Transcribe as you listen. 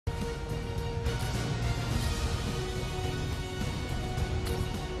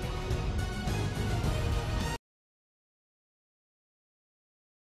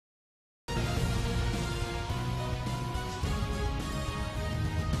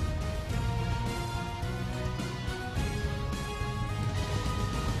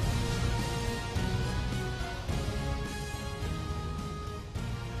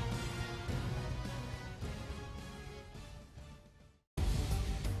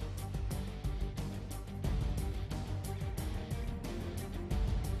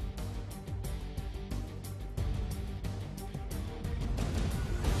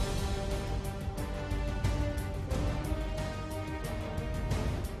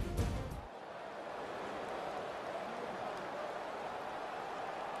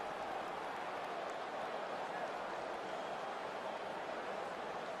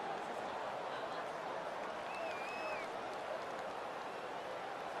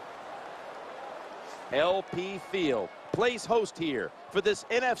LP Field plays host here for this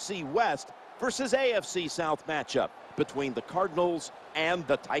NFC West versus AFC South matchup between the Cardinals and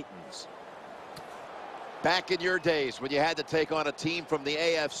the Titans. Back in your days when you had to take on a team from the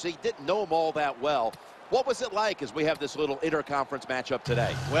AFC, didn't know them all that well. What was it like as we have this little interconference matchup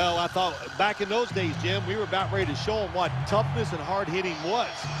today? Well, I thought back in those days, Jim, we were about ready to show them what toughness and hard-hitting was.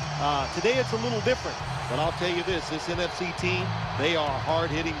 Today it's a little different, but I'll tell you this NFC team, they are a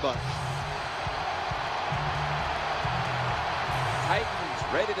hard-hitting bunch.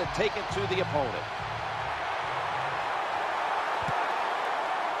 Titans ready to take it to the opponent.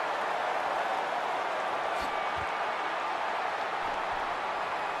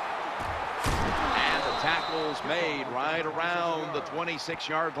 Tackles made right around the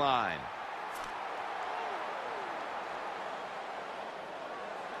 26-yard line.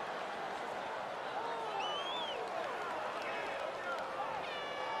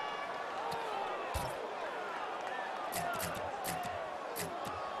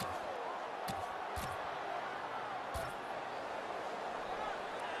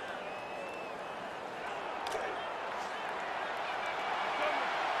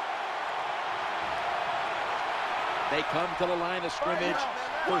 They come to the line of scrimmage.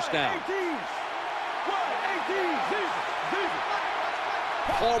 First down.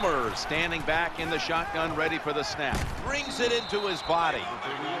 Palmer standing back in the shotgun, ready for the snap. Brings it into his body.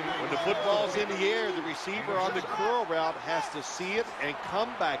 When the football's in the air, the receiver on the curl route has to see it and come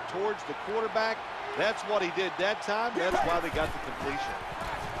back towards the quarterback. That's what he did that time. That's why they got the completion.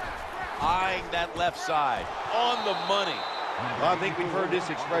 Eyeing that left side. On the money. Well, I think we've heard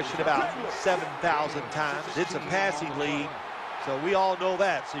this expression about 7,000 times. It's a passing league, so we all know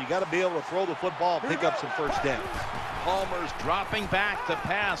that. So you got to be able to throw the football and pick up some first downs. Palmer's dropping back to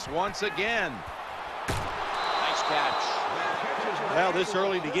pass once again. Nice catch. Now this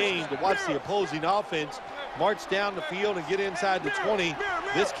early in the game, to watch the opposing offense march down the field and get inside the 20,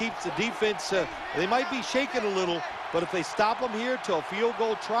 this keeps the defense, they might be shaking a little, but if they stop them here to a field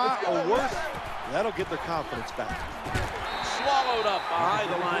goal try or worse, that'll get their confidence back. Swallowed up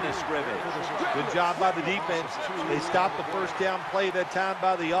behind the line of scrimmage. Good job by the defense. They stopped the first down play that time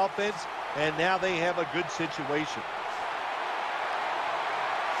by the offense, and now they have a good situation.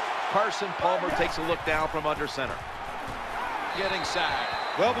 Carson Palmer takes a look down from under center. Getting sacked.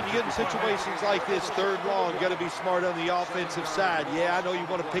 Well, when you get in situations like this, third long, you got to be smart on the offensive side. Yeah, I know you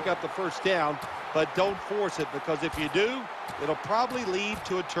want to pick up the first down, but don't force it, because if you do, it'll probably lead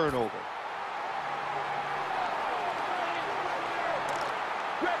to a turnover.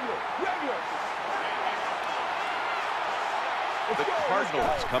 The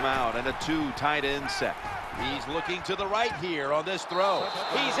Cardinals come out in a 2 tight end set. He's looking to the right here on this throw.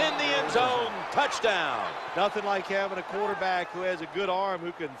 He's in the end zone. Touchdown. Nothing like having a quarterback who has a good arm,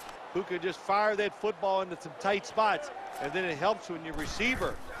 who can just fire that football into some tight spots. And then it helps when your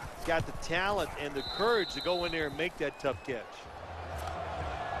receiver got the talent and the courage to go in there and make that tough catch.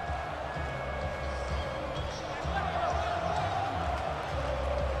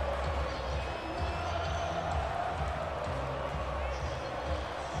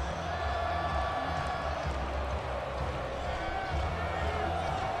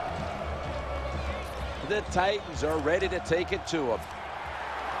 The Titans are ready to take it to them.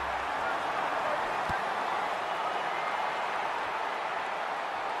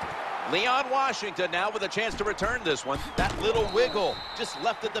 Leon Washington now with a chance to return this one. That little wiggle just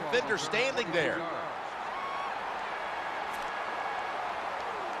left the defender standing there.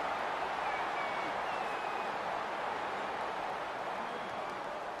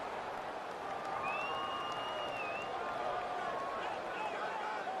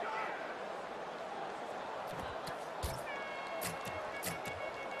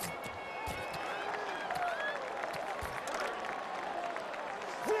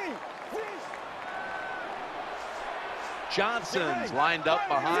 Johnson's lined up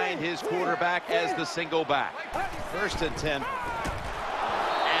behind his quarterback as the single back. 1st and 10.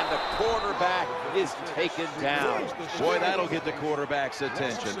 And the quarterback is taken down. Boy, that'll get the quarterback's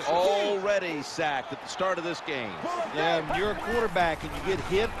attention. Already sacked at the start of this game. Yeah, when you're a quarterback and you get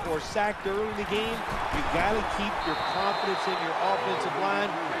hit or sacked early in the game, you got to keep your confidence in your offensive line.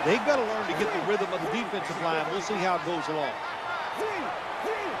 They've got to learn to get the rhythm of the defensive line. We'll see how it goes along.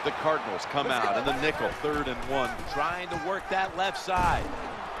 The Cardinals come out in the nickel, 3rd and 1. Trying to work that left side.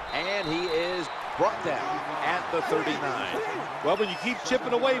 And he is brought down at the 39. Well, when you keep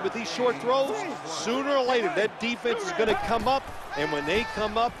chipping away with these short throws, sooner or later that defense is going to come up. And when they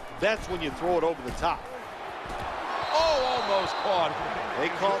come up, that's when you throw it over the top. Oh, almost caught. They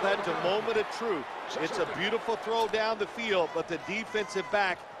call that the moment of truth. It's a beautiful throw down the field, but the defensive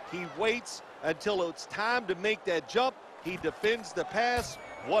back, he waits until it's time to make that jump. He defends the pass.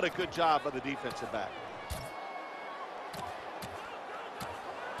 What a good job by the defensive back.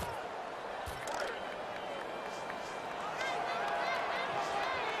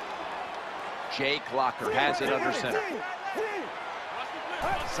 Jake Locker has it under center.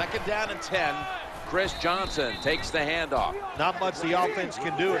 2nd down and 10. Chris Johnson takes the handoff. Not much the offense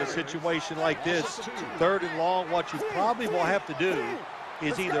can do in a situation like this. 3rd and long, what you probably will have to do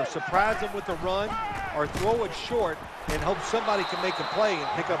is either surprise them with a run or throw it short and hope somebody can make a play and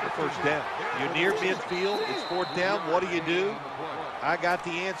pick up the 1st down. You're near midfield, it's 4th down, what do? I got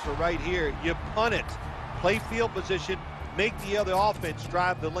the answer right here. You punt it. Play field position, make the other offense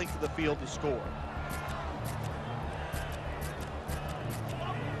drive the length of the field to score.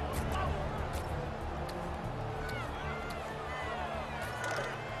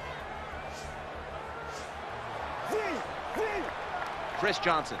 Chris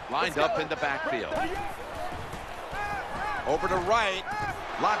Johnson lined up in the backfield. Over to right.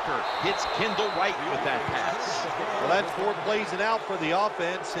 Locker hits Kendall Wright with that pass. Well, that's 4 plays and out for the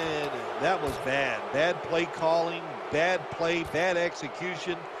offense, and that was bad. Bad play calling, bad play, bad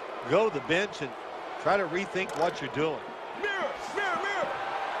execution. Go to the bench and try to rethink what you're doing.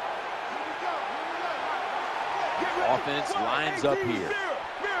 Offense lines up here.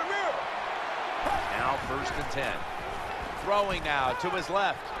 Now 1st and 10. Throwing now to his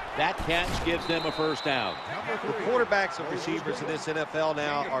left. That catch gives them a 1st down. The quarterbacks and receivers in this NFL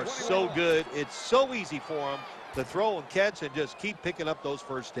now are so good. It's so easy for them to throw and catch and just keep picking up those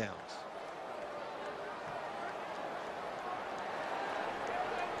 1st downs.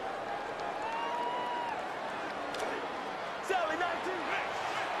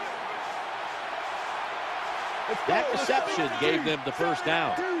 That reception gave them the 1st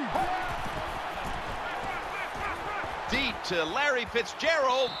down. Deep to Larry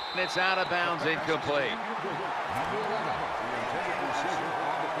Fitzgerald, and it's out of bounds, incomplete.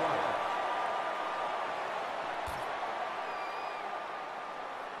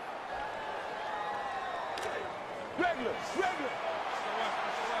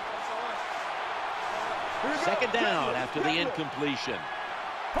 Second down after the incompletion.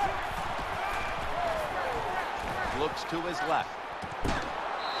 Looks to his left.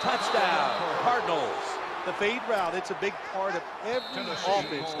 Touchdown, Cardinals. The fade route, it's a big part of every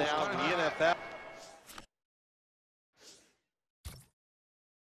offense now in the NFL.